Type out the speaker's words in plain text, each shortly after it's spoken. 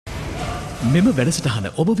මෙම වැඩසටහන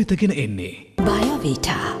ඔබ වෙතගෙන එන්නේ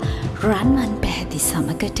Biovita රන්වන් පැහැති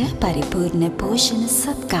සමකට පරිපූර්ණ පෝෂණ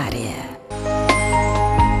සත්කාරය.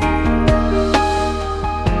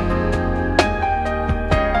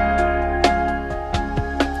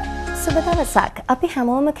 සුබ දවසක්. අපි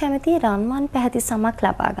හැමෝම කැමති රන්වන් පැහැති සමක්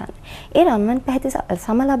ලබා ගන්න. ඒ රන්වන් පැහැති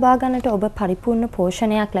සම ලබා ගන්නට ඔබ පරිපූර්ණ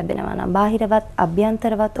පෝෂණයක් ලැබෙනවා නම්, බාහිරවත්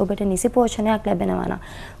අභ්‍යන්තරවත් ඔබට නිසි පෝෂණයක් ලැබෙනවා නම්,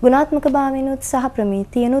 ගුණාත්මක භාවයනුත් සහ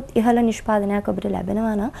ප්‍රමිතියනුත් ඉහළ නිෂ්පාදනයක් ඔබට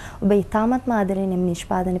ලැබෙනවා නම්, ඔබ ඉතාමත්ම ආදරයෙන් මේ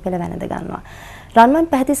නිෂ්පාදන පෙළ වැළඳ ගන්නවා. රන්වන්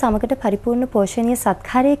පැහැති සමකට පරිපූර්ණ පෝෂණීය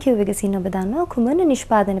සත්කාරය කියු විගසින් ඔබ දන්නවා කුමන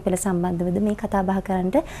නිෂ්පාදන පෙළ සම්බන්ධවද මේ කතා බහ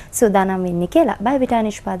කරන්නට සූදානම් වෙන්නේ කියලා. බයවිටා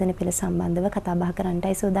නිෂ්පාදන පෙළ සම්බන්ධව කතා බහ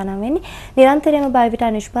කරන්නටයි සූදානම් වෙන්නේ. නිරන්තරයෙන්ම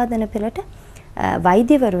බයවිටා නිෂ්පාදන පෙළට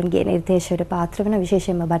වෛද්‍යවරුන්ගේ නිර්දේශයට පාත්‍ර වෙන,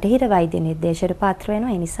 විශේෂයෙන්ම බටහිර වෛද්‍ය නිර්දේශයට පාත්‍ර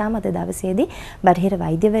වෙනවා. ඒ නිසාම අද දවසේදී බටහිර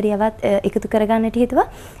වෛද්‍යවරියවත් එකතු කරගන්නට හිතුවා.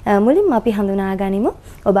 මුලින්ම අපි හඳුනා ගනිමු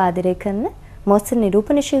ඔබ ආදරය කරන මොස්තර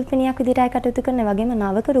නිරූපණ ශිල්පිනියක් විදිහට කටයුතු කරන, වගේම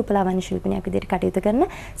නවක රූපලාවන්‍ය ශිල්පිනියක් විදිහට කටයුතු කරන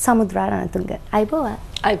සමුද්‍රා රණතුංග. අයිබෝවන්.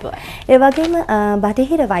 අයිබෝවන්. ඒ වගේම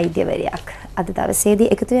බටහිර වෛද්‍යවරියක් අද දවසේදී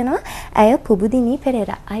එකතු වෙනවා. ඇය පුබුදිනි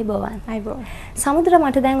පෙරේරා. අයිබෝවන්. අයිබෝවන්. සමුද්‍ර,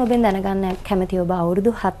 මට දැන් ඔබෙන් දැනගන්න කැමතියි, ඔබ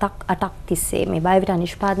අවුරුදු 7ක් 8ක් තිස්සේ මේ බයවිටා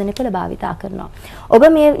නිෂ්පාදන පෙළ භාවිතා කරනවා. ඔබ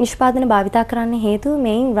මේ නිෂ්පාදන භාවිතා කරන්න හේතුව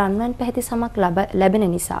මේන් රන්වන් පැහැති සමක් ලැබෙන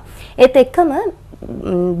නිසා. ඒත් එක්කම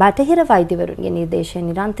බටහිර වෛද්‍යවරුන්ගේ නිර්දේශයෙන්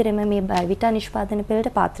නිරන්තරයෙන්ම මේ බයවිටා නිෂ්පාදන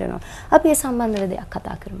පෙළට පාත්‍ර වෙනවා. අපි ඒ සම්බන්ධව දෙයක්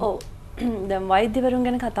කතා කරමු. ඔව්. දැන් වෛද්‍යවරුන්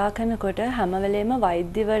ගැන කතා කරනකොට හැම වෙලේම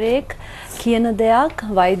වෛද්‍යවරයෙක් කියන දෙයක්,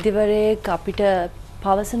 වෛද්‍යවරයෙක් අපිට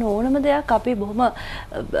පවසන ඕනම දෙයක් අපි බොහොම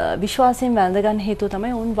විශ්වාසයෙන් වැළඳ ගන්න හේතුව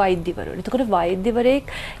තමයි උන් වෛද්‍යවරු. එතකොට වෛද්‍යවරයෙක්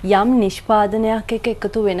යම් නිෂ්පාදනයක් එක්ක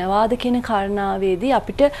එකතු වෙනවාද කියන කාරණාවේදී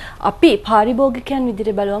අපි පාරිභෝගිකයන්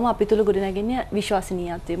විදිහට බලවම අපි තුල ගොඩනැගෙන්නේ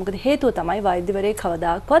විශ්වාසනීයත්වය. මොකද හේතුව තමයි වෛද්‍යවරයෙක්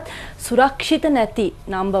කවදාකවත් සුරක්ෂිත නැති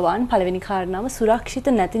නම්බර් 1 පළවෙනි කාරණාව සුරක්ෂිත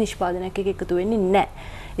නැති නිෂ්පාදනයක් එක්ක එකතු වෙන්නේ නැහැ.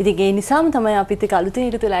 ඉතින් ඒ නිසාම තමයි අපිත් එක්ක අලුතෙන්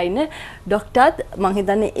ඉරතුලා ඉන්න ඩොක්ටර්ත් මම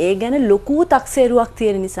හිතන්නේ ඒ ගැන ලොකු තක්සේරුවක්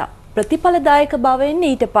තියෙන නිසා ප්‍රතිඵලදායක බව එන්නේ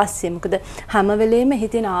ඊට පස්සේ. මොකද හැම වෙලේම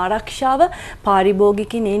හිතෙන ආරක්ෂාව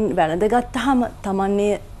පාරිභෝගිකයින් වැළඳගත්තාම,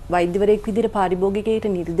 තමන්නේ වෛද්‍යවරයෙක් විදිහට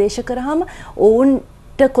පාරිභෝගිකයෙකුට නිර්දේශ කරාම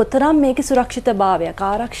ඔවුන්ට කොතරම් මේකේ සුරක්ෂිතභාවයක්,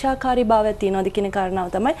 ආරක්ෂාකාරී භාවයක් තියෙනවද කියන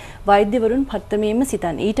කාරණාව තමයි වෛද්‍යවරුන් පත්තමේම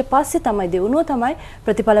සිතන්නේ. ඊට පස්සේ තමයි දෙවනුව තමයි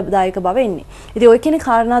ප්‍රතිඵලදායක බව එන්නේ. ඉතින් ওই කියන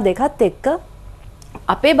කාරණා දෙකත් එක්ක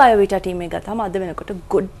අපේ බයෝවිටා ටීම් එක ගත්තාම අද වෙනකොට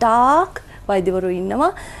ගොඩාක් වෛද්‍යවරු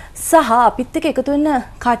ඉන්නවා. සහ අපිත් එක්ක එකතු වෙන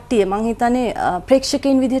කට්ටිය මං හිතන්නේ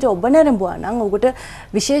ප්‍රේක්ෂකයන් විදිහට ඔබ නැරඹුවා නම් ඔබට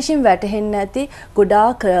විශේෂයෙන් වැටහෙන්නේ නැති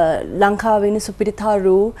ගොඩාක් ලංකාවේ ඉන්න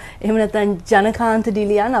සුපිරිතාරු, එහෙම නැත්නම් ජනකාන්ත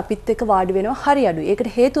ඩිලියන් අපිත් එක්ක වාඩි වෙනවා හරි අඩුයි. ඒකට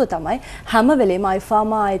හේතුව තමයි හැම වෙලේම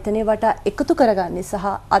අයිෆාමා ආයතනයේ වටා එකතු කරගන්නේ සහ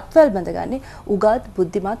අත්වැල් බඳගන්නේ උගත්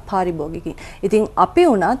බුද්ධිමත් පාරිභෝගිකයින්. ඉතින් අපි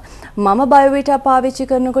උනත් මම බයෝවිටා පාවිච්චි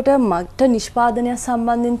කරනකොට මට නිෂ්පාදනය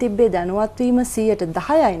සම්බන්ධයෙන් තිබ්බේ දැනුවත් වීම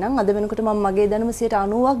 10%යි නම් අද වෙනකොට මම මගේ දැනුම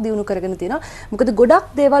 90%ක් දිනු කරගෙන තියෙනවා. මොකද ගොඩක්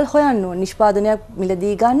දේවල් හොයන්න ඕන. නිෂ්පාදනයක්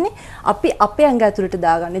මිලදී ගන්න අපි අපේ ඇඟ ඇතුළට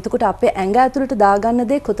දාගන්න. එතකොට අපේ ඇඟ ඇතුළට දාගන්න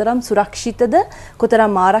දේ කොතරම් සුරක්ෂිතද,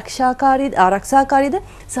 කොතරම් ආරක්ෂාකාරීද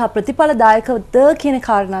සහ ප්‍රතිඵලදායකද කියන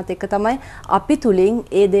කාරණාත් එක්ක තමයි අපි තුලින්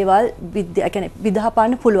ඒ දේවල්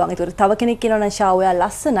විදහාපාන්න පුළුවන්. ඒතකොට තව කෙනෙක් කියනවා නම් ෂා ඔයා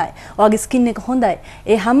ලස්සනයි, ඔයාගේ ස්කින් එක හොඳයි.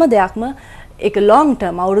 ඒ හැම දෙයක්ම ඒක ලොන්ග්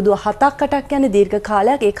ටර්ම් අවුරුදු 7ක් 8ක් යන දීර්ඝ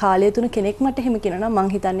කාලයක්. ඒ කාලය තුන කෙනෙක් මට එහෙම කියනවා නම් මං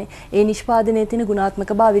හිතන්නේ ඒ නිෂ්පාදනයේ තියෙන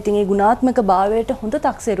ගුණාත්මක භාවය. ඉතින් ඒ ගුණාත්මක භාවයට හොඳ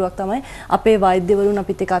තක්සේරුවක් තමයි අපේ වෛද්‍යවරුන්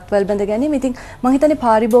අපිත් එක්ක අත්වැල් බැඳ ගැනීම. ඉතින් මං හිතන්නේ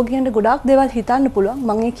පාරිභෝගිකයන්ට ගොඩාක් දේවල් හිතන්න පුළුවන්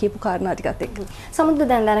මං ඒ කියපු කාරණා ටිකත් එක්ක. සමුද්‍ර,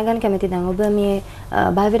 දැන් දැනගන්න කැමතියි, දැන් ඔබ මේ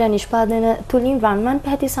බයෝවිටා නිෂ්පාදන තුලින් රන්වන්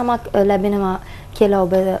පැහැති සමක් ලැබෙනවා කියලා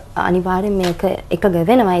ඔබ අනිවාර්යෙන් මේක එකග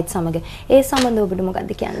වෙනවා ඒත් සමග. ඒ සම්බන්ධව ඔබට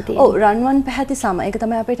මොකක්ද කියන්න තියෙන්නේ? ඔව්, රන්වන් පැහැති සම. ඒක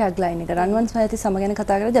තමයි අපේ ටැග්ලයින් එක. රන්වන් පැහැති සම ගැන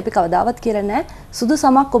කතා කරද්දී අපි කවදාවත් කියලා නැහැ සුදු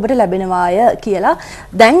සමක් ඔබට ලැබෙනවාය කියලා.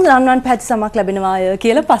 දැන් රන්වන් පැහැති සමක් ලැබෙනවාය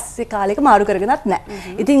කියලා පස්සේ කාලෙක මාරු කරගෙනත් නැහැ.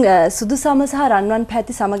 ඉතින් සුදු සම සහ රන්වන්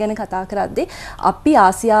පැහැති සම ගැන කතා කරද්දී අපි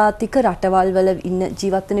ආසියාතික රටවල් වල ඉන්න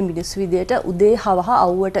ජීවත් වෙන මිනිස්සු විදියට උදේ හවහ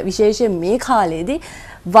අවුවට විශේෂයෙන් මේ කාලේදී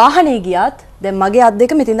වාහනේ ගියත් දැන් මගේ අත්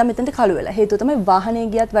දෙක මෙතෙන්ද මෙතෙන්ට කළු වෙලා. හේතුව තමයි වාහනේ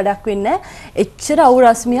ගියත් වැඩක් වෙන්නේ නැහැ. එච්චර අවු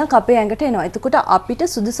රශ්මියක් අපේ ඇඟට එනවා. එතකොට අපිට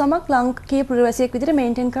සුදුසමක් ලංකීය පුරවැසියෙක් විදිහට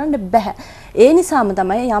මේන්ටේන් කරන්න බෑ. ඒ නිසාම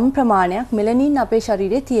තමයි යම් ප්‍රමාණයක් මෙලනින් අපේ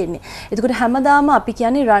ශරීරයේ තියෙන්නේ. එතකොට හැමදාම අපි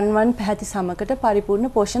කියන්නේ රන්වන් පැහැති සමකට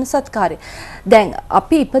පරිපූර්ණ පෝෂණ සත්කාරය. දැන්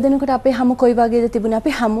අපි ඉපදෙනකොට අපේ හැම කොයි වගේද තිබුණේ?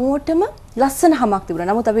 අපි හැමෝටම ලස්සන හැමක්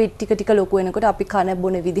තිබුණා. නමුත් අපි ටික ටික ලොකු වෙනකොට අපි කන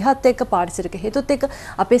බොන විදිහත් එක්ක පාරිසරික හේතුත් එක්ක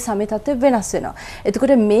අපේ සමේ තත්ත්වය වෙනස් වෙනවා.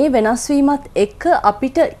 එතකොට මේ වෙනස් වීමත් එක්ක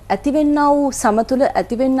අපිට ඇතිවෙන්නා වූ සමතුල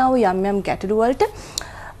ඇතිවෙන්නා වූ යම් යම් ගැටලු වලට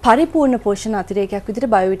පරිපූර්ණ පෝෂණ අතිරේකයක් විදිහට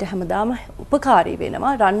බයෝවිටා හැමදාම උපකාරී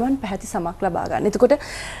වෙනවා රන්වන් පැහැති සමක් ලබා ගන්න. එතකොට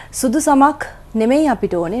සුදු සමක් නෙමෙයි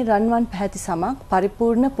අපිට ඕනේ රන්වන් පැහැති සමක්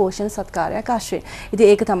පරිපූර්ණ පෝෂණ සත්කාරයක් ආශ්‍රයෙන්. ඉතින්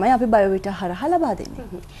ඒක තමයි අපි බයෝවිටා හරහා ලබා දෙන්නේ.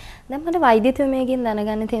 දැන් මට වෛද්‍යතුමියගෙන්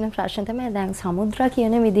දැනගන්න තියෙන ප්‍රශ්න තමයි දැන් සමුද්‍රා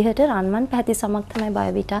කියන විදිහට රන්වන් පැහැති සමක් තමයි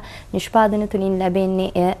බයෝවිටා නිෂ්පාදන තුලින්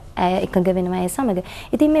ලැබෙන්නේ එකඟ වෙනවා ඒ සමග.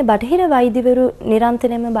 ඉතින් මේ බටහිර වෛද්‍යවරු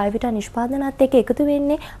නිරන්තරයෙන්ම බයෝවිටා නිෂ්පාදනات එක්ක එකතු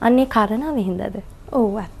වෙන්නේ අන්නේ කාරණාව හින්දාද?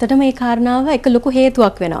 ඔව් ඇත්තටම මේ කාරණාව එක ලොකු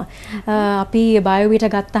හේතුවක් වෙනවා. අපි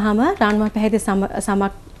බයෝවිටා ගත්තාම රන්වන් පැහැති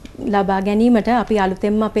සමක් ලබා ගැනීමට අපි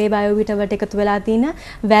අලුතෙන්ම අපේ බයෝවිටා වලට එකතු වෙලා තියෙන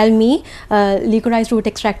වැල්මී ලිකොරයිස් රූට්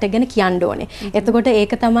එක්ස්ට්‍රැක්ට් එක ගැන කියන්න ඕනේ. එතකොට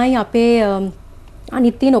ඒක තමයි අපේ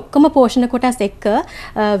අනිත් තියෙන ඔක්කොම පෝෂණ කොටස් එක්ක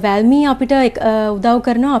වැල්මී අපිට උදව්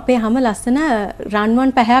කරනවා අපේ හැම ලස්සන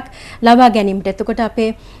රන්වන් පැහැයක් ලබා ගැනීමට. එතකොට අපේ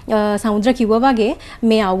සමුද්‍ර කිව්වා වගේ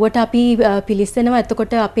මේ අවුවට අපි පිලිස්සෙනවා.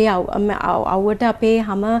 එතකොට අපේ අවුවට අපේ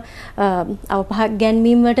හැම අවපහ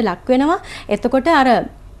ගැන්වීම වලට ලක් වෙනවා. එතකොට අර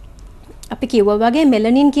අපි කිව්වා වගේ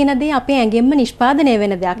මෙලනින් කියන දේ අපේ ඇඟෙන්ම නිෂ්පාදනය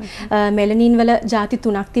වෙන දෙයක්. මෙලනින් වල ಜಾති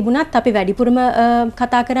 3ක් තිබුණත් අපි වැඩිපුරම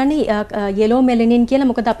කතා කරන්නේ yellow melanin කියලා.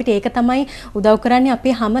 මොකද අපිට ඒක තමයි උදව් කරන්නේ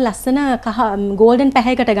අපේ හැම ලස්සන කහ golden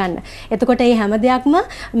පැහැයකට ගන්න. එතකොට මේ හැම දෙයක්ම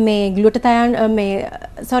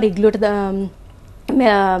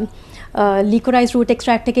මේ ලිකොරයිස් රූට්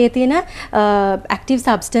එක්ස්ට්‍රැක්ට් එකේ තියෙන ඇක්ටිව්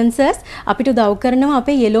සබ්ස්ටන්සස් අපිට උදව් කරනවා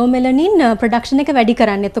අපේ yellow melanin ප්‍රොඩක්ෂන් එක වැඩි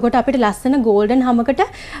කරන්න. එතකොට අපිට ලස්සන golden හැමකට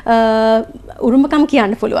උරුමකම්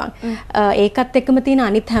කියන්න පුළුවන්. ඒකත් එක්කම තියෙන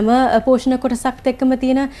අනිත් හැම පෝෂණ කොටසක් එක්කම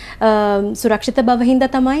තියෙන සුරක්ෂිත බව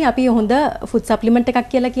හින්දා තමයි අපි හොඳ ෆුඩ් සප්ලිමන්ට්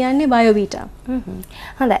එකක් කියලා කියන්නේ බයෝවිටා.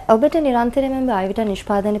 හොඳයි. ඔබට නිරන්තරයෙන්ම බයෝවිටා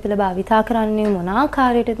නිෂ්පාදනය පිළ භාවිතා කරන්නේ මොන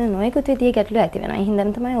ආකාරයකටද නොයෙකුත් විදිහේ ගැටලු ඇති වෙනවා. ඒ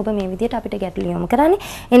හින්දාම තමයි ඔබ මේ විදිහට අපිට ගැටලු යොමු කරන්නේ.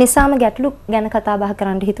 ඒ නිසාම ගැටලු ගැන කතා බහ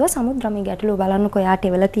කරන්න හිතුවා. සමුද්‍ර මේ ගැටලුව බලන්නකෝ යාට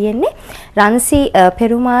එවලා තියෙන්නේ. රන්සි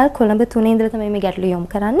පෙරුමාල් කොළඹ 3 ඉඳලා තමයි මේ ගැටලුව යොමු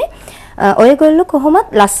කරන්නේ. ඔයගොල්ලෝ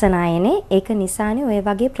කොහොමත් ලස්සන අයනේ. ඒක නිසානේ ඔය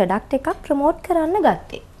වගේ ප්‍රොඩක්ට් එකක් ප්‍රොමෝට් කරන්න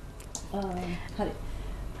ගත්තේ. හරි.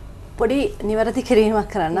 පොඩි නිවැරදි කිරීමක්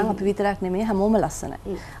කරන්නම්. අපි විතරක් නෙමෙයි හැමෝම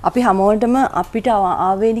ලස්සනයි. අපි හැමෝටම අපිට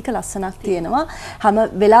ආවේනික ලස්සනක් තියෙනවා. හැම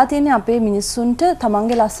වෙලා තියෙන්නේ අපේ මිනිස්සුන්ට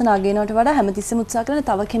තමන්ගේ ලස්සන අගයනවට වඩා හැමතිස්සෙම උත්සාහ කරන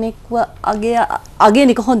තව කෙනෙක්ව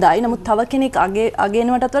අගයනික හොඳයි. නමුත් තව කෙනෙක්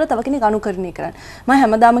අගයනවටත් වඩා තව කෙනෙක් අනුකරණය කරන්න. මම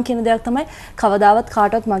හැමදාම කියන දෙයක් තමයි කවදාවත්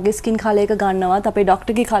කාටවත් මගේ ස්කින් කලර් එක ගන්නවත් අපේ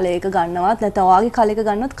ડોක්ටර්ගේ කලර් එක ගන්නවත් නැත්නම් ඔයාගේ කලර් එක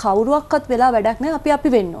ගන්නවත් කවුරුවක්වත් වෙලා වැඩක් නැහැ.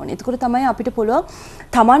 අපි වෙන්න ඕනේ. ඒකෝර තමයි අපිට පුළුවන්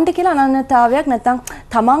තමන්ට කියලා අනන්‍යතාවයක් නැත්නම්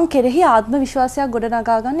තමන් කෙරෙහි ආත්ම විශ්වාසයක්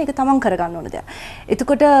ගොඩනගා ගන්න ඒක තමන් කරගන්න ඕන දෙයක්.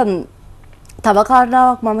 එතකොට තව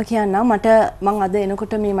කාරණාවක් මම කියන්නම්. මම අද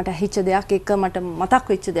එනකොට මට ඇහිච්ච දෙයක් එක මට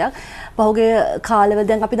මතක් වෙච්ච දෙයක්. පහුගිය කාලෙවල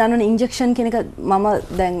දැන් අපි දන්නවනේ ඉන්ජෙක්ෂන් කියන එක මම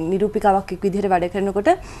දැන් නිරූපිකාවක් එක් විදිහට වැඩ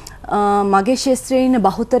කරනකොට මගේ ශාස්ත්‍රයේ ඉන්න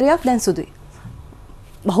බහුතරයක් දැන් සුදුයි.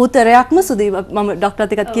 බහුතරයක්ම සුදුයි. මම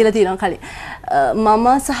ડોක්ටර්ත් එක්කත් කියලා තියෙනවා කලින්. මම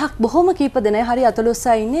සහ බොහොම කීප දෙනෙක් හරි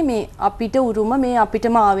අතලොස්සා ඉන්නේ මේ අපිට උරුම මේ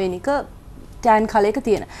අපිටම ආවේනික ටෑන් කලයක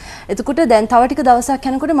තියෙන. එතකොට දැන් තව ටික දවසක්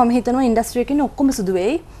යනකොට මම හිතනවා ඉන්ඩස්ට්‍රි එකේ ඉන්න ඔක්කොම සුදු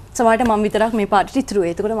වෙයි. සමහරට මම විතරක් මේ පාටට ඉතුරු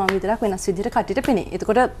වෙයි. එතකොට මම විතරක් වෙනස් විදිහට කට්ටියට පෙනේ.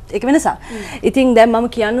 එතකොට ඒක වෙනසක්. ඉතින් දැන් මම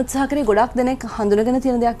කියන්න උත්සාහ කරේ ගොඩක් දෙනෙක් හඳුනගෙන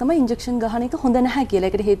තියෙන දෙයක් තමයි ඉන්ජෙක්ෂන් ගහන එක හොඳ නැහැ කියලා.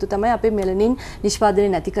 ඒකට හේතුව තමයි අපේ මෙලනින් නිෂ්පාදනය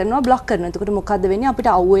නැති කරනවා બ્લોක් කරනවා. එතකොට මොකද්ද වෙන්නේ? අපිට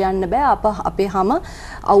අවුව යන්න බෑ. අපේ හැම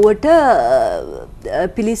අවුවට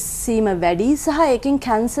පිලිස්සීම වැඩි සහ ඒකෙන්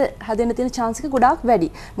කැන්සර් හැදෙන්න තියෙන chance එක ගොඩාක්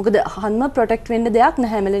වැඩි. මොකද හැම ප්‍රොටෙක්ට් වෙන්න දෙයක්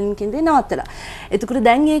නැහැ මෙලනින් කියන දේ නවත්තලා. එතකොට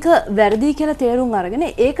දැන් ඒක වැරදි කියලා තේරුම් අරගෙන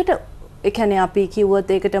ඒකට ඒ කියන්නේ අපි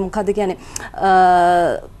කිව්වොත් ඒකට මොකද කියන්නේ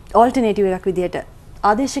ඔල්ටර්නේටිව් එකක් විදියට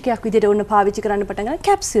ආදේශකයක් විදියට ඔන්න පාවිච්චි කරන්න පටන් ගන්න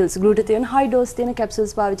කැප්සියුල්ස් ග්ලූටතියෝන් හයි ඩෝස් තියෙන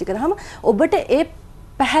කැප්සියුල්ස් පාවිච්චි කරාම ඔබට ඒ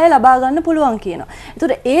පැහැය ලබා ගන්න පුළුවන් කියනවා.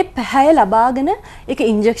 ඒතකොට ඒ පැහැය ලබාගෙන ඒක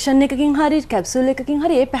ඉන්ජෙක්ෂන් එකකින් හරි කැප්සියුල් එකකින්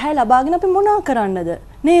හරි ඒ පැහැය ලබාගෙන අපි මොනවා කරන්නද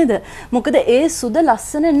නේද? මොකද ඒ සුද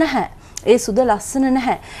ලස්සන නැහැ. ඒ සුද ලස්සන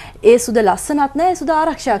නැහැ. ඒ සුද ලස්සනත් නැහැ, සුද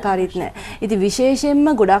ආරක්ෂාකාරීත් නැහැ. ඉතින් විශේෂයෙන්ම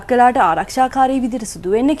ගොඩක් වෙලාට ආරක්ෂාකාරී විදිහට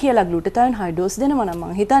සුදු වෙන්නේ කියලා ග්ලූටතයෝන් හයි ඩෝස් දෙනවා නම්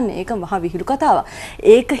මම හිතන්නේ ඒක මහ විහිළු කතාවක්.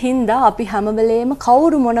 ඒක හින්දා අපි හැම වෙලේම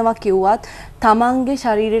කවුරු මොනවා කිව්වත් තමන්ගේ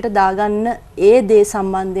ශරීරයට දාගන්න ඒ දේ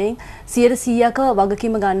සම්බන්ධයෙන් 100%ක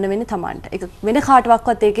වගකීම ගන්න වෙන්නේ තමන්ට. ඒක වෙන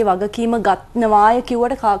කාටවත් ඒකේ වගකීම ගන්නවාය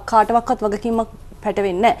කිව්වට කාටවත් වගකීමක්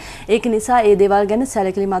පැටවෙන්නේ නැහැ. ඒක නිසා ඒ දේවල් ගැන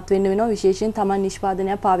සැලකිලිමත් වෙන්න වෙනවා විශේෂයෙන් තමන්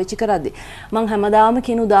නිෂ්පාදනයක් පාවිච්චි කරද්දී. මම හැමදාම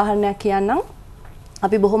කියන උදාහරණයක් කියන්නම්.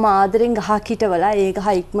 අපි බොහොම ආදරෙන් ගහක් හිටවලා ඒ ගහ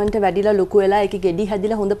ඉක්මනට වැඩිලා ලොකු වෙලා ඒකේ ගෙඩි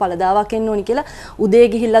හැදිලා හොඳ පළදාවක් එන්න ඕනි කියලා උදේ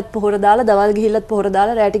ගිහිල්ලත් පොහොර දාලා දවල් ගිහිල්ලත් පොහොර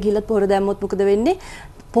දාලා රැට ගිහිල්ලත් පොහොර දැම්මොත් මොකද වෙන්නේ?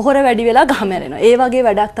 පොහොර වැඩි වෙලා ගහ මැරෙනවා. ඒ වගේ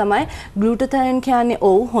වැඩක් තමයි ග්ලූටතයන් කියන්නේ.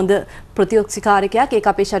 ඔව් හොඳ ප්‍රතිඔක්සිකාරකයක්. ඒක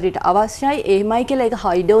අපේ ශරීරයට අවශ්‍යයි. එහෙමයි කියලා ඒක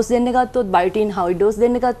හයි ඩෝස් දෙන්න ගත්තොත්, බයෝටින් හයි ඩෝස්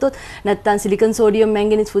දෙන්න ගත්තොත්, නැත්නම් සිලිකන් සෝඩියම්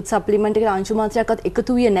මැංගනීස් ෆුඩ් සප්ලිමන්ට් එකට අංශු මාත්‍රයක්වත්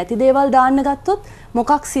එකතු විය නැති දේවල් දාන්න ගත්තොත්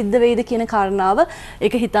මොකක් සිද්ධ වෙයිද කියන කාරණාව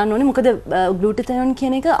ඒක හිතන්න ඕනේ. මොකද ග්ලූටතයන්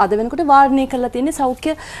කියන එක අද වෙනකොට වාරණය කරලා තියෙන්නේ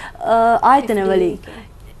සෞඛ්‍ය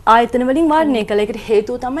ආයතන වලින් වාරණය කළා. ඒකට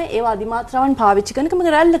හේතුව තමයි ඒවා අධිමාත්‍රාවන් පාවිච්චි කරන එක. මම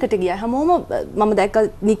රැල්ලකට ගියා. හැමෝම මම දැක්ක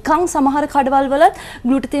නිකන් සමහර කඩවල් වල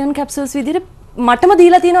ග්ලූටතයන් කැප්සූල්ස් විදිහට මටම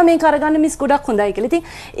දීලා තියෙනවා මේක අරගන්න මිස් ගොඩක් හොඳයි කියලා. ඉතින්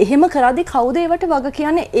එහෙම කරද්දි කවුද ඒවට වග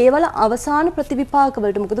කියන්නේ? ඒවල අවසාන ප්‍රතිවිපාක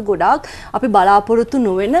වලට. මොකද ගොඩාක් අපි බලාපොරොත්තු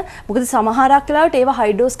නොවෙන, මොකද සමහරක් වෙලාවට ඒවා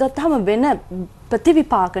හයි ඩෝස් ගත්තාම වෙන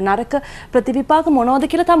ප්‍රතිවිපාක නරක ප්‍රතිවිපාක මොනවද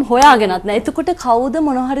කියලා තම හොයාගෙනත් නැහැ. එතකොට කවුද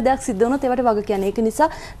මොන හරි දෙයක් සිද්ධ වුණොත් ඒවට වග කියන්නේ? ඒක නිසා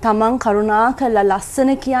තමන් කරුණා කරලා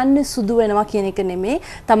ලස්සන කියන්නේ සුදු වෙනවා කියන එක නෙමෙයි.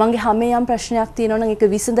 තමන්ගේ හැමේ යම් ප්‍රශ්නයක් තියෙනවා නම් ඒක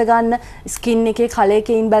විසඳ ගන්න, ස්කින් එකේ කලර්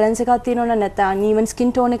එකේ ඉම්බැලන්ස් එකක් තියෙනවා නම්, නැත්නම් අනීවන්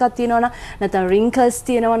ස්කින් ටෝන් එකක් තියෙනවා නම්, නැත්නම් රින්කල්ස්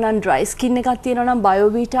තියෙනවා නම්, ඩ්‍රයි ස්කින් එකක් තියෙනවා නම්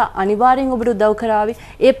බයෝවිටා අනිවාර්යෙන් ඔබට උදව් කරાવી.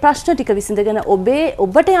 ඒ ප්‍රශ්න ටික විසඳගෙන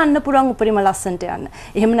ඔබට යන්න පුළුවන් උපරිම ලස්සනට යන්න.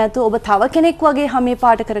 එහෙම නැත්නම් ඔබ තව කෙනෙක් වගේ හැමේ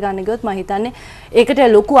පාට කරගන්න ගියොත් මම හිතන්නේ ඒකට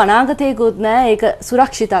ලොකු අනාගතයකුත් නැහැ. ඒක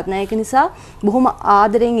සුරක්ෂිතත් නැහැ. ඒක නිසා බොහොම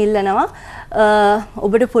ආදරෙන් ඉල්ලනවා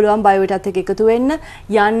ඔබට පුළුවන් බයෝවිටාත් එක්ක එකතු වෙන්න,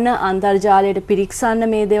 යන්න අන්තර්ජාලයට පිරික්සන්න.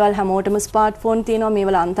 මේ දේවල් හැමෝටම ස්මාර්ට්ෆෝන් තියෙනවා.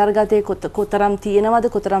 මේවල අන්තර්ගතයේ කොතරම්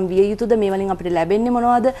තියෙනවද, කොතරම් විය යුතුද, මේ වලින් අපිට ලැබෙන්නේ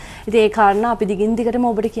මොනවද? ඉතින් ඒ කාරණා අපි දිගින්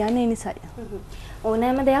දිගටම ඔබට කියන්නේ ඒ නිසායි.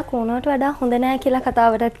 ඕනෑම දෙයක් ඕනවට වඩා හොඳ නෑ කියලා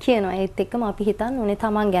කතාවටත් කියනවා. ඒත් එක්කම අපි හිතන්න ඕනේ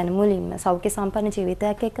තමන් ගැන මුලින්ම සෞඛ්‍ය සම්පන්න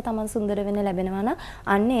ජීවිතයක් එක්ක තමන් සුන්දර වෙන්න ලැබෙනවා නම්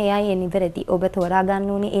අන්න එයයි නිවැරදි. ඔබ තෝරා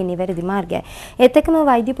ගන්න ඕනේ ඒ නිවැරදි මාර්ගය. ඒත් එක්කම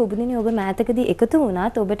වෛද්‍ය පුබුදිනී ඔබ මෑතකදී එකතු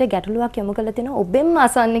වුණාත් ඔබට ගැටලුවක් යොමු කළ තියෙනවා. ඔබෙන්ම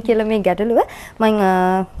අසන්න කියලා මේ ගැටලුව මම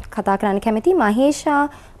කතා කරන්න කැමතියි.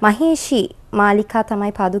 මහේෂී මාලිකා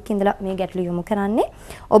තමයි පාදුක් ඉඳලා මේ ගැටලුව යොමු කරන්නේ.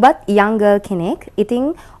 ඔබත් යං ගර්ල් කෙනෙක්. ඉතින්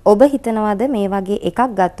ඔබ හිතනවාද මේ වගේ එකක්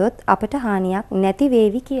ගත්තොත් අපට හානියක් නැති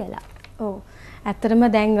වේවි කියලා? ඔව්. ඇත්තටම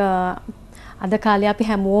දැන් අද කාලේ අපි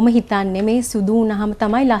හැමෝම හිතන්නේ මේ සුදු වුණාම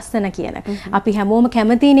තමයි ලස්සන කියන. අපි හැමෝම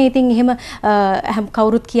කැමතිනේ ඉතින් එහෙම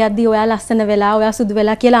කවුරුත් කියද්දි ඔයා ලස්සන වෙලා, ඔයා සුදු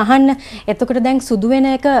වෙලා කියලා අහන්න. එතකොට දැන් සුදු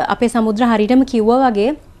වෙන එක අපේ සමුද්‍ර හරියටම කිව්වා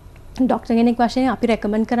වගේ ඩොක්ටර් කෙනෙක් වශයෙන් අපි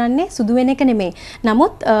රෙකමන්ඩ් කරන්නේ සුදු වෙන එක නෙමෙයි.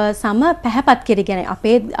 නමුත් සම පැහැපත් කිරි කියන්නේ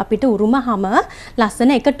අපිට උරුම හැම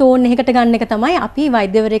ලස්සන එක ටෝන් එකකට ගන්න එක තමයි අපි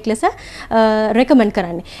වෛද්‍යවරයෙක් ලෙස රෙකමන්ඩ්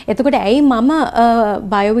කරන්නේ. එතකොට ඇයි මම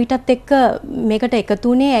බයෝවිටත් එක්ක මේකට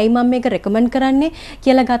එකතු වුණේ, ඇයි මම මේක රෙකමන්ඩ් කරන්නේ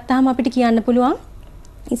කියලා ගත්තාම අපිට කියන්න පුළුවන්.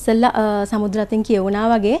 ඉස්සෙල්ලා සමුද්‍රයෙන් කියවුණා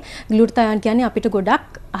වගේ ග්ලූටතයන් කියන්නේ අපිට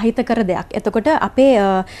ගොඩක් අහිතකර දෙයක්. එතකොට අපේ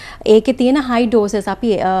ඒකේ තියෙන හයි ඩෝසස්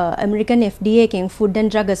අපි ඇමරිකන් FDA එකෙන් ෆුඩ්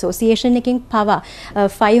ඇන්ඩ් ඩ්‍රග් ඇසෝසියේෂන් එකෙන් පවා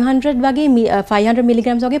 500 වගේ 500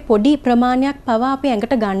 මිලිග්‍රෑම්ස් වගේ පොඩි ප්‍රමාණයක් පවා අපි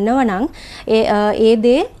ඇඟට ගන්නවා නම් ඒ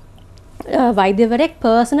දේ වෛද්‍යවරයෙක්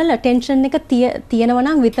පර්සනල් අටෙන්ෂන් එක තියෙනවා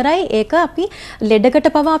නම් විතරයි ඒක අපි ලෙඩකට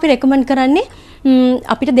පවා අපි රෙකමන්ඩ් කරන්නේ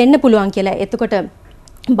අපිට දෙන්න පුළුවන් කියලා. එතකොට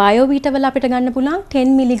බයෝවිටා වල අපිට ගන්න පුළුවන්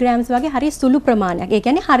 10 මිලිග්‍රෑම්ස් වගේ හරි සුළු ප්‍රමාණයක්. ඒ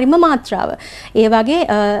කියන්නේ හරිම මාත්‍රාව. ඒ වගේ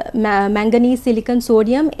මැංගනීස්, සිලිකන්,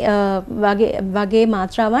 සෝඩියම් වගේ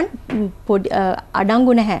මාත්‍රාවන්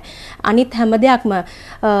අඩංගු නැහැ. අනිත් හැම දෙයක්ම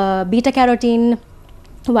බීටා කැරොටින්,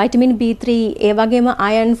 vitamin B3, ඒ වගේම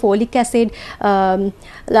iron, folic acid,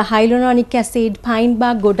 hyaluronic acid, pine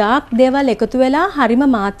bark ගොඩාක් දේවල් එකතු වෙලා හරිම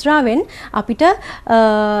මාත්‍රාවෙන් අපිට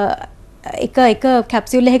එක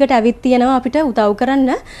කැප්සියුල් එකකට ඇවිත් තියෙනවා අපිට උදව්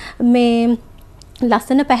කරන්න මේ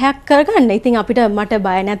ලස්සන පැහැයක් කරගන්න. ඉතින් අපිට මට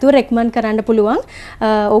බය නැතුව රෙකමන්ඩ් කරන්න පුළුවන්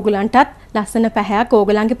ඕගලන්ටත් ලස්සන පැහැයක්,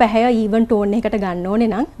 ඕගලන්ගේ පැහැය ඊවන් ටෝන් එකකට ගන්න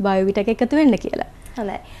ඕනේ නම් බයෝවිටා එක එකතු වෙන්න කියලා.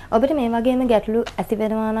 හොඳයි. ඔබට මේ වගේම ගැටලු ඇති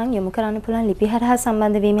වෙනවා නම් යොමු කරන්න පුළුවන් ලිපි හරහා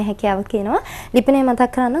සම්බන්ධ වීමේ හැකියාව කියනවා. ලිපිනේ මතක්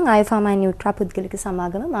කරගන්න ආයෝෆාමයි නියුට්‍රා පුද්ගලික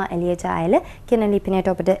සමාගම මා එළිය ජායල කියන ලිපිනේට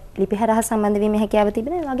ඔබට ලිපි හරහා සම්බන්ධ වීමේ හැකියාව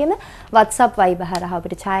තිබෙනවා. ඒ වගේම WhatsApp Viber හරහා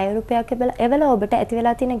ඔබට ඡායාරූපයක් එවලා ඔබට ඇති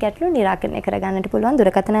වෙලා තියෙන ගැටලු निराකරණය කරගන්නට පුළුවන්.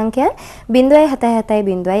 දුරකථන අංකය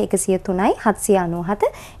 077 103 797.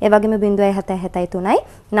 ඒ වගේම 077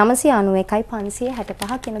 991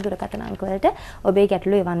 565 කියන දුරකථන අංක වලට ඔබේ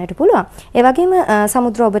ගැටලු එවන්නට පුළුවන්. ඒ වගේම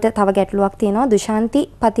සමුද්‍ර ඔබට තව ගැටලුවක් තියෙනවා. දුශාන්ති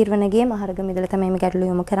පතිර්වනගේ මහරගම ඉඳලා තමයි මේ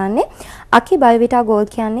ගැටලුව යොමු කරන්නේ. අකි බයෝවිටා ගෝල්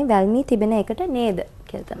කියන්නේ වැල්මී තිබෙන එකට නේද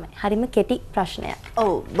කියලා තමයි. හරිම කෙටි ප්‍රශ්නයක්.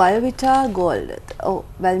 ඔව් බයෝවිටා ගෝල්ඩ්. ඔව්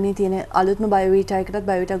වැල්මී තියෙන අලුත්ම බයෝවිටා එකටත්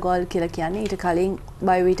බයෝවිටා ගෝල්ඩ් කියලා කියන්නේ ඊට කලින්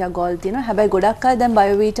Biovita Gold තියෙනවා. හැබැයි ගොඩක් අය දැන්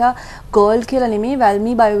Biovita Gold කියලා නෙමෙයි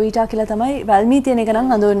වැල්මි Biovita කියලා තමයි වැල්මි තියෙන එක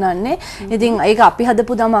නම් හඳුන්වන්නේ. ඉතින් ඒක අපි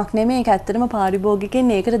හදපු දමක් නෙමෙයි. ඒක ඇත්තටම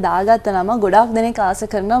පාරිභෝගිකයන් ඒකට දාගත්ත නම ගොඩක් දෙනෙක් ආස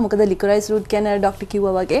කරනවා. මොකද licorice root කියන්නේ ડોක්ටර්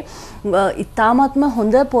කිව්වා වගේ ඉතාමත්ම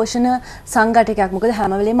හොඳ පෝෂණ සංඝටකයක්. මොකද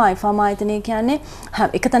හැම වෙලේම IFAM ආයතනය කියන්නේ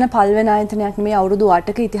එක තැන පල් වෙන ආයතනයක් නෙමෙයි. අවුරුදු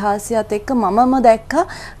 8ක ඉතිහාසයත් එක්ක මමම දැක්කා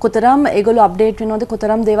කොතරම් ඒගොල්ලෝ අප්ඩේට් වෙනවද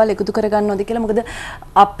කොතරම් දේවල් එකතු කරගන්නවද කියලා. මොකද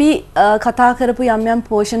අපි කතා කරපු යම් යම්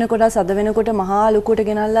පෝෂණ කොටස් අද වෙනකොට මහා ලොකුට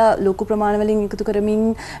ගෙනල්ලා ලොකු ප්‍රමාණ වලින් එකතු කරමින්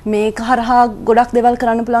මේක හරහා ගොඩක් දේවල්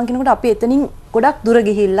කරන්න පුළුවන් කෙනෙකුට අපි එතනින් ගොඩක් දුර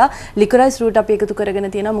ගිහිල්ලා licorice root අපි එකතු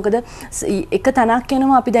කරගෙන තියෙනවා. මොකද එක තැනක්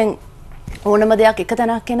යනවා අපි දැන් ඕනම දෙයක් එක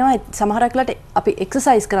තැනක් එනවා. සමහරක් වෙලාවට අපි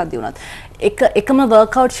එක්සර්සයිස් කරද්දී වුණත් එකම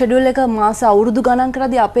වර්ක්අවුට් ෂෙඩියුල් එක මාස අවුරුදු ගණන්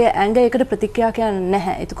කරද්දී අපේ ඇඟ ඒකට ප්‍රතික්‍රියා කියන්නේ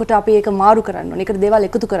නැහැ. එතකොට අපි ඒක මාරු කරන්න ඕනේ. ඒකට දේවල්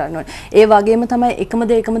එකතු කරන්න ඕනේ. ඒ වගේම තමයි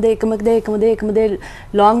එකම දේ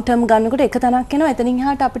ලොන්ග් ටර්ම් ගන්නකොට එක තැනක් එනවා. එතනින්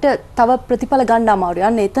එහාට අපිට තව ප්‍රතිඵල ගන්න අමාරුයි.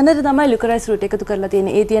 අන්න එතනද තමයි licorice root එකතු කරලා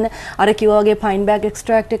තියෙන්නේ. ඒ තියෙන අර කිව්වා වගේ pine bark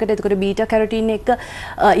extract එකට එතකොට beta carotene එක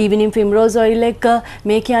evening primrose oil එක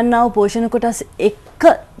මේ කියනවා පෝෂණ කොටස්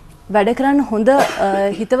එක වැඩ කරන්න හොඳ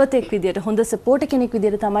හිතවතෙක් විදියට හොඳ සපෝට් කෙනෙක්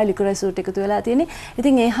විදියට තමයි licorice root එකතු වෙලා තියෙන්නේ.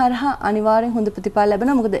 ඉතින් ඒ හරහා අනිවාර්යෙන් හොඳ ප්‍රතිඵල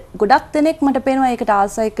ලැබෙනවා. මොකද ගොඩක් දෙනෙක් මට පේනවා ඒකට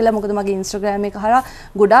ආසයි කියලා. මොකද මගේ Instagram එක හරහා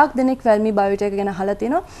ගොඩාක් දෙනෙක් වැල්මි Biovita එක ගැන අහලා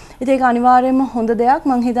තියෙනවා. ඉතින් ඒක අනිවාර්යෙන්ම හොඳ දෙයක්.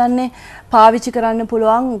 මම හිතන්නේ පාවිච්චි කරන්න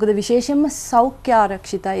පුළුවන්. මොකද විශේෂයෙන්ම සෞඛ්‍ය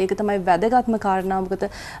ආරක්ෂිතයි. ඒක තමයි වැදගත්ම කාරණාව. මොකද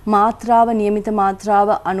මාත්‍රාව නියමිත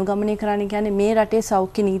මාත්‍රාව අනුගමනය කරන්න කියන්නේ මේ රටේ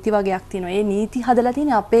සෞඛ්‍ය නීති වගේක් තියෙනවා. ඒ නීති හදලා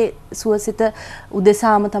තියෙන්නේ අපේ සුවසිත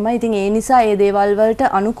උදෙසාම තමයි. ඉතින් ඒ නිසා ඒ දේවල් වලට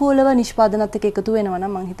අනුකූලව නිෂ්පාදනත් එක්ක එකතු වෙනවා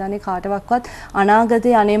නම් මම හිතන්නේ කාටවත්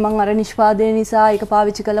අනාගතේ අනේ මං අර නිෂ්පාදනය නිසා ඒක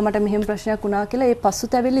පාවිච්චි කළා මට මෙහෙම ප්‍රශ්නයක් වුණා කියලා ඒ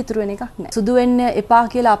පසුතැවිලි ඉතුරු වෙන එකක් නෑ. සුදු වෙන්න එපා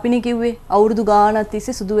කියලා අපිනේ කිව්වේ. අවුරුදු ගාණක්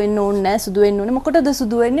තිස්සේ සුදු වෙන්න ඕනේ නෑ. සුදු වෙන්න ඕනේ. මොකටද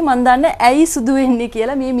සුදු වෙන්නේ? මන් දන්නේ ඇයි සුදු වෙන්නේ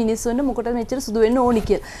කියලා. මේ මිනිස්සුන්ට මොකටද මෙච්චර සුදු වෙන්න ඕනි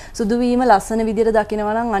කියලා. සුදු වීම ලස්සන විදියට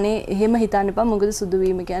දකිනවා නම් අනේ එහෙම හිතන්න එපා. මොකද සුදු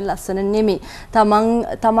වීම කියන්නේ ලස්සන නෙමෙයි.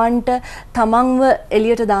 තමන්ව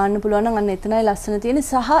එළියට දාන්න පුළුවන් නම් අන්න එතනයි ලස්සන තියෙන්නේ.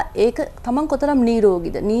 සහ ඒක තමන් කොතරම්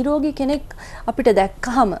නිරෝගීද? නිරෝගී කෙනෙක් අපිට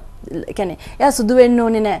දැක්කහම කියන්නේ එයා සුදු වෙන්න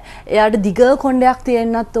ඕනේ නැහැ. එයාට දිග කොණ්ඩයක්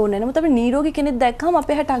තියෙන්නත් ඕනේ නැහැ. නමුත් අපි නිරෝගී කෙනෙක් දැක්කහම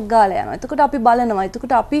අපේ හැටක් ගාලා යනවා. එතකොට අපි බලනවා.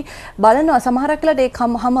 එතකොට අපි බලනවා සමහරක් වෙලාවට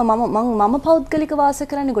ඒ මම පෞද්ගලික වාස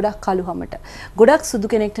කරන්නේ ගොඩක් කළු හැමට. ගොඩක්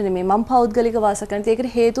සුදු කෙනෙක්ට නෙමෙයි. මම පෞද්ගලික වාස කරන්නේ.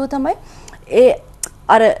 ඒකට හේතුව තමයි ඒ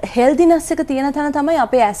අර හෙල්දිනස් එක තියෙන තැන තමයි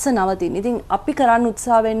අපේ ඇස නවතින්නේ. ඉතින් අපි කරන්න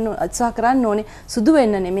උත්සාහ කරන්න ඕනේ සුදු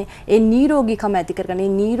වෙන්න නෙමෙයි. ඒ නිරෝගීකම ඇති කරගන්න. ඒ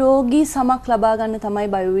නිරෝගී සමක් ලබා ගන්න තමයි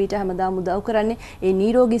Biovita හැමදාම උදව් කරන්නේ. ඒ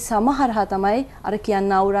නිරෝගී සම හරහා තමයි අර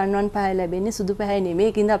කියන්න අවුරන්වන් පැහැ ලැබෙන්නේ. සුදු පැහැ නෙමෙයි.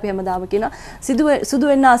 ඒකින්ද අපි හැමදාම කියනවා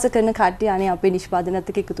සුදු වෙන්න ආස කරන කට්ටිය අනේ අපේ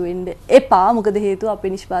නිෂ්පාදනයත් එක්ක එකතු වෙන්න එපා. මොකද හේතුව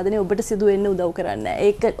අපේ නිෂ්පාදනය ඔබට සුදු වෙන්න උදව් කරන්නේ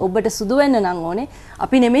නැහැ. ඒක ඔබට සුදු වෙන්න නම් ඕනේ.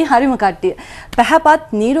 අපි නෙමෙයි හරිම කට්ටිය.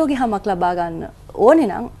 පැහැපත් නිරෝගී හැමක් ලබා ගන්න ඕනේ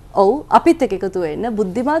නම් ඔව් අපිත් එක්ක එකතු වෙන්න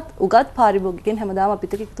බුද්ධිමත් උගත් පාරිභෝගිකයන් හැමදාම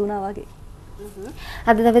අපිත් එක්ක එකතු වුණා වගේ.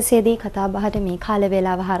 අද දවසේදී කතා බහට මේ කාල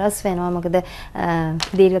වේලාව හරස් වෙනවා. මොකද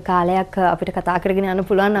දීර්ඝ කාලයක් අපිට කතා කරගෙන යන්න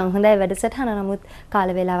පුළුවන් නම් හොඳයි වැඩසටහන. නමුත් කාල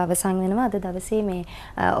වේලාව අවසන් වෙනවා. අද දවසේ මේ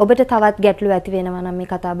ඔබට තවත් ගැටලු ඇති වෙනවා නම් මේ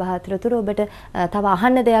කතා බහ අතරතුර ඔබට තව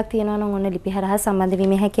අහන්න දෙයක් තියෙනවා නම් ඔන්න ලිපි හරහා සම්බන්ධ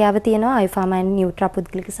වීමේ හැකියාව තියෙනවා. IFAM and Nutra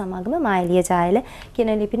පුද්ගලික සමාගම මායිලිය ජායල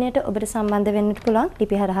කියන ලිපිනයට ඔබට සම්බන්ධ වෙන්නත් පුළුවන්.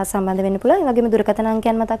 ලිපි හරහා සම්බන්ධ වෙන්න පුළුවන්. ඒ වගේම දුරකථන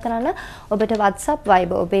අංකයන් මතක් කරන්න ඔබට WhatsApp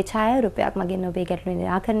Viber ඔබේ ඡායාරූපයක් මගින් ඔබේ ගැටලු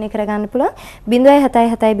නිරාකරණය කරගන්න පුළුවන්.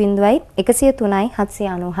 077 103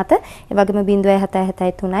 797 ඒ වගේම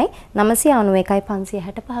 077 991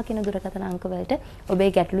 565 කියන දුරකථන අංක වලට ඔබේ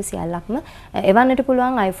ගැටලු සියල්ලක්ම එවන්නට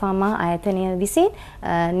පුළුවන්. IFAM ආයතනය විසින්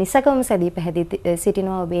නිසකවම සැදී පැහැදී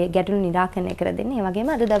සිටිනවා ඔබේ ගැටලු නිරාකරණය කර දෙන්න. ඒ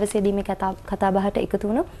වගේම අද දවසේදී මේ කතා බහට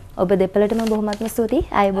එකතු වුණු ඔබ දෙපළටම බොහොමත්ම ස්තුතියි.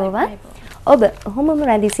 අයබෝවන්. ඔබ ඔහොමම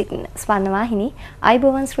රැඳී සිටින ස්වර්ණවාහිනී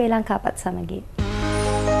අයබෝවන් ශ්‍රී ලංකාපත් සමගින්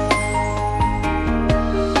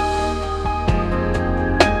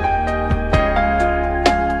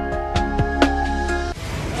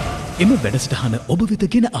එම වැඩසටහන ඔබ වෙත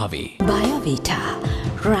ගෙන ආවේ Biovita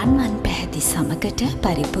රන්මන් පැහැති සමකට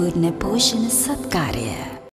පරිපූර්ණ පෝෂණ සත්කාරය.